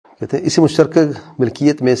کہتے ہیں اسی مشترکہ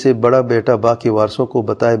ملکیت میں سے بڑا بیٹا باقی وارثوں کو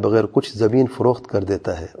بتائے بغیر کچھ زمین فروخت کر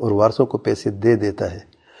دیتا ہے اور وارثوں کو پیسے دے دیتا ہے،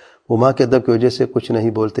 وہ ماں کے ادب کی وجہ سے کچھ نہیں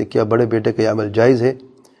بولتے، کیا بڑے بیٹے کا یہ عمل جائز ہے؟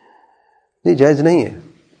 نہیں، جائز نہیں ہے،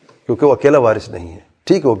 کیونکہ وہ اکیلا وارث نہیں ہے۔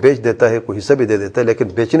 ٹھیک ہے وہ بیچ دیتا ہے، کوئی حصہ بھی دے دیتا ہے، لیکن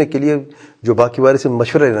بیچنے کے لیے جو باقی وارث سے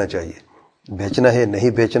مشورہ لینا چاہیے، بیچنا ہے نہیں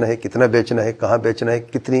بیچنا ہے، کتنا بیچنا ہے، کہاں بیچنا ہے،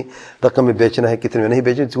 کتنی رقم میں بیچنا ہے، کتنے میں نہیں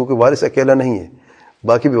بیچنا، کیونکہ وارث اکیلا نہیں ہے،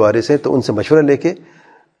 باقی بھی وارث ہیں، تو ان سے مشورہ لے کے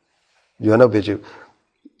جو ہے نا بیچے۔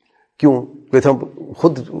 کیوں کہتے ہم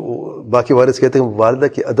خود باقی وارث کہتے ہیں والدہ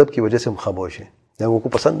کے ادب کی وجہ سے ہم خاموش ہیں، یعنی وہ کو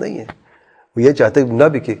پسند نہیں ہے، وہ یہ چاہتے ہیں نہ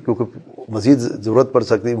بکے کیونکہ مزید ضرورت پڑ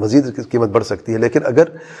سکتی ہے، مزید قیمت بڑھ سکتی ہے، لیکن اگر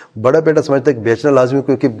بڑا بیٹا سمجھتا ہے کہ بیچنا لازمی ہے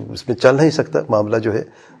کیونکہ اس میں چل نہیں سکتا، معاملہ جو ہے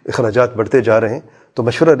اخراجات بڑھتے جا رہے ہیں، تو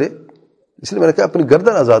مشورہ لے۔ اس لیے میں نے کہا اپنی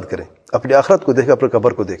گردن آزاد کریں، اپنی آخرت کو دیکھیں، اپنے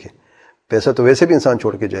قبر کو دیکھیں، پیسہ تو ویسے بھی انسان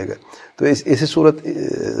چھوڑ کے جائے گا۔ تو ایسی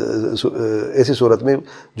صورت میں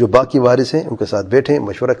جو باقی وارث ہیں ان کے ساتھ بیٹھیں،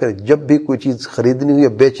 مشورہ کریں، جب بھی کوئی چیز خریدنی ہو یا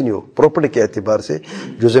بیچنی ہو پراپرٹی کے اعتبار سے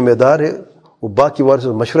جو ذمہ دار ہے وہ باقی وارث سے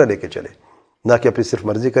مشورہ لے کے چلے، نہ کہ اپنی صرف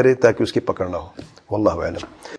مرضی کرے تاکہ اس کی پکڑ نہ ہو۔ واللہ اعلم۔